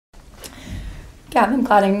Gavin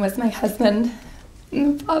Gladding was my husband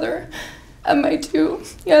and the father of my 2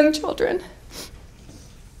 young children.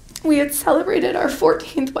 We had celebrated our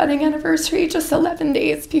 14th wedding anniversary just 11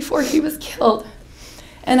 days before he was killed,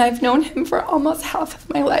 and I've known him for almost half of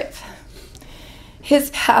my life. His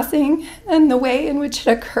passing and the way in which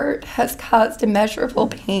it occurred has caused immeasurable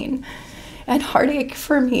pain and heartache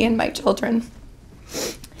for me and my children.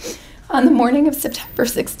 On the morning of September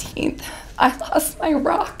 16th, I lost my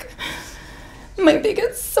rock, my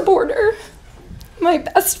biggest supporter, my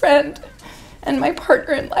best friend, and my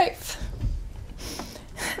partner in life.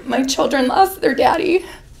 My children lost their daddy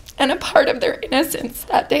and a part of their innocence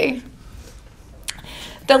that day.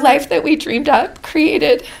 The life that we dreamed up,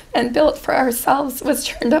 created, and built for ourselves was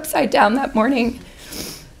turned upside down that morning.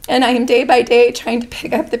 And I am day by day trying to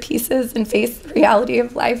pick up the pieces and face the reality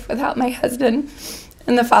of life without my husband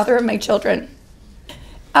and the father of my children.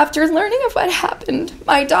 After learning of what happened,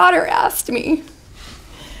 my daughter asked me,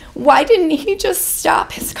 why didn't he just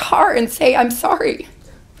stop his car and say, I'm sorry?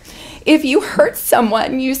 If you hurt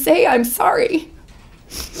someone, you say, I'm sorry.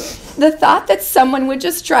 The thought that someone would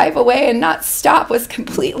just drive away and not stop was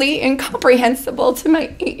completely incomprehensible to my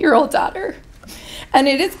 8-year-old daughter. And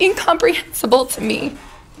it is incomprehensible to me.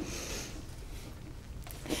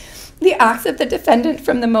 The acts of the defendant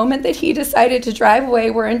from the moment that he decided to drive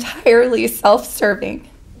away were entirely self-serving.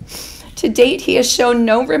 To date, he has shown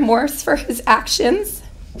no remorse for his actions,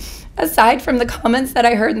 aside from the comments that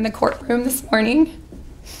I heard in the courtroom this morning.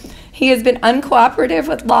 He has been uncooperative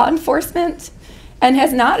with law enforcement and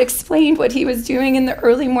has not explained what he was doing in the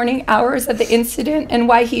early morning hours of the incident and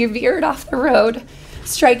why he veered off the road,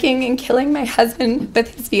 striking and killing my husband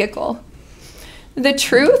with his vehicle. The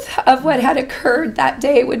truth of what had occurred that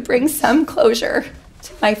day would bring some closure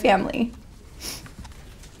to my family.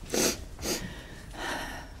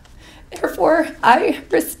 Therefore, I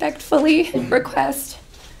respectfully request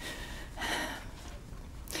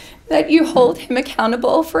that you hold him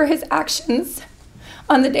accountable for his actions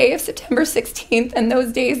on the day of September 16th and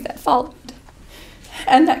those days that followed,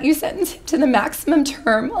 and that you sentence him to the maximum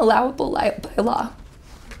term allowable by law.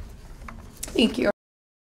 Thank you.